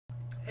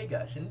Hey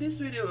guys, in this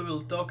video we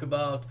will talk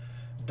about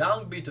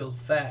dung beetle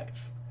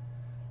facts.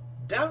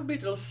 Dung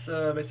beetles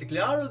basically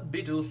are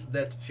beetles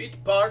that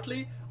feed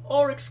partly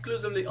or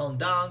exclusively on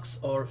dungs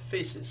or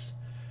feces.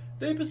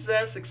 They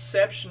possess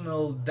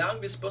exceptional dung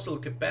disposal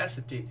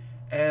capacity,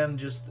 and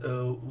just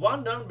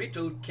one dung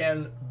beetle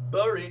can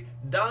bury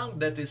dung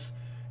that is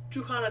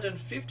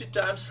 250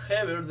 times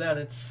heavier than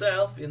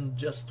itself in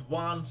just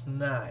one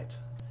night.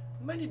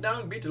 Many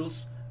dung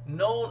beetles,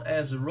 known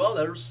as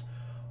rollers,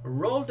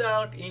 roll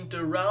dung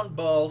into round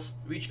balls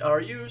which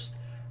are used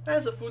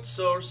as a food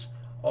source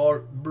or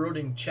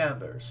brooding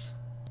chambers.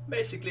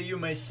 Basically, you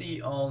may see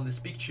on this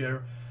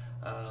picture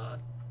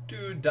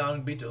two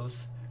dung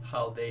beetles,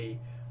 how they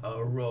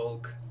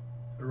roll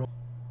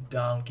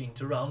dung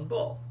into round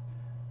ball.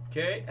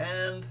 Okay,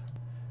 and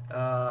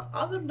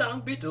other dung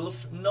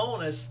beetles,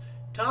 known as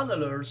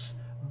tunnelers,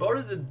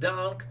 bury the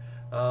dung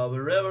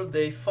wherever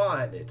they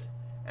find it.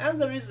 And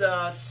there is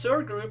a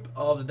third group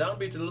of the dung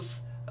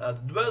beetles, the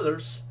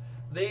dwellers.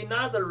 They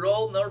neither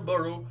roll nor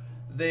burrow,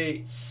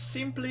 they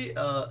simply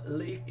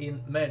live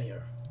in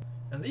manure.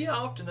 And they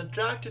are often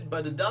attracted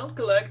by the dung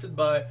collected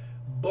by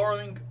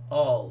burrowing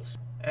owls.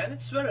 And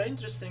it's a very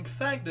interesting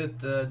fact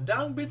that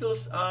dung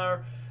beetles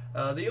are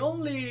the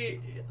only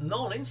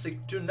known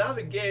insect to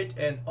navigate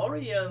and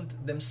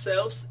orient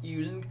themselves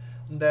using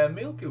the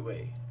Milky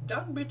Way.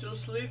 Dung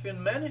beetles live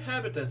in many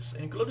habitats,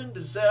 including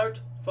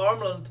desert,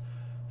 farmland,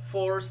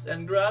 forest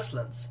and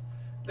grasslands.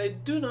 They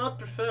do not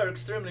prefer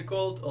extremely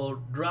cold or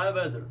dry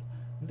weather.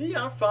 They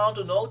are found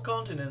on all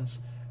continents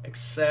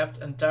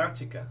except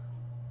Antarctica.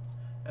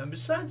 And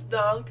besides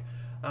dung,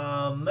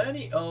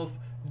 many of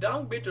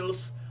dung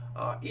beetles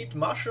eat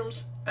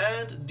mushrooms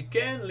and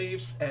decaying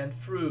leaves and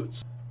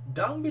fruits.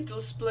 Dung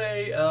beetles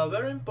play a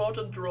very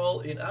important role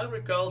in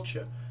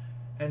agriculture,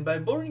 and by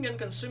burning and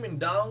consuming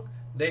dung,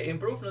 they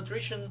improve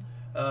nutrition,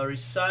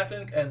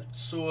 recycling and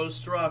soil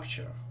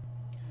structure.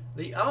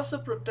 They also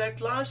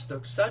protect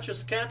livestock such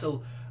as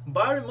cattle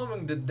by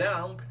removing the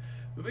dung,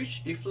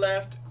 which if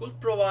left could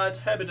provide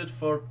habitat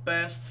for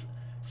pests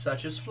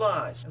such as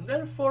flies. And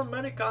therefore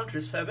many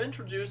countries have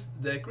introduced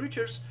the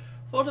creatures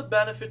for the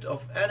benefit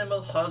of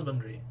animal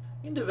husbandry.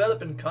 In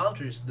developing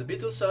countries, the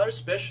beetles are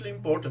especially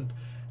important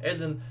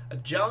as an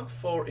adjunct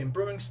for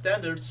improving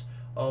standards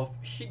of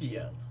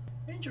hygiene.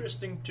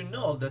 Interesting to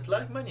note that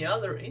like many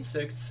other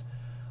insects,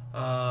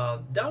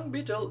 dung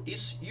beetle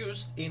is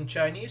used in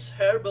Chinese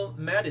herbal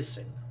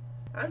medicine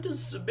and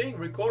is being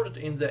recorded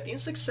in the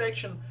insect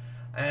section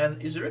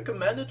and is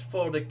recommended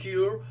for the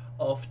cure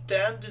of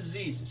 10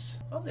 diseases.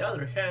 On the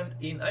other hand,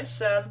 in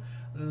Isan,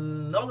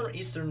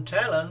 northeastern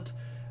Thailand,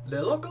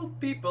 the local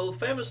people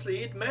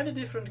famously eat many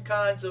different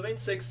kinds of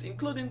insects,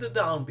 including the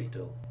dung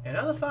beetle.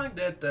 Another fact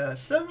that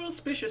several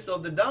species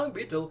of the dung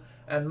beetle,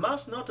 and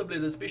most notably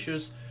the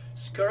species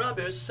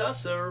Scarabeus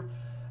sacer,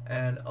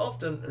 and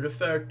often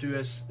referred to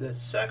as the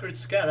sacred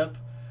scarab,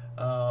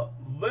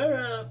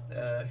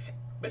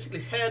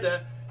 basically had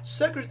a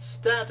sacred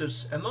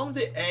status among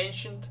the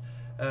ancient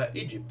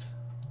Egypt.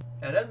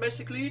 And that's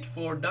basically it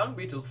for dung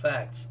beetle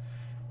facts.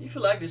 If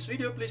you like this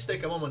video, please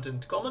take a moment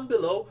and comment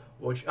below,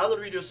 watch other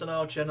videos on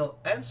our channel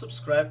and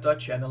subscribe to our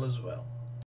channel as well.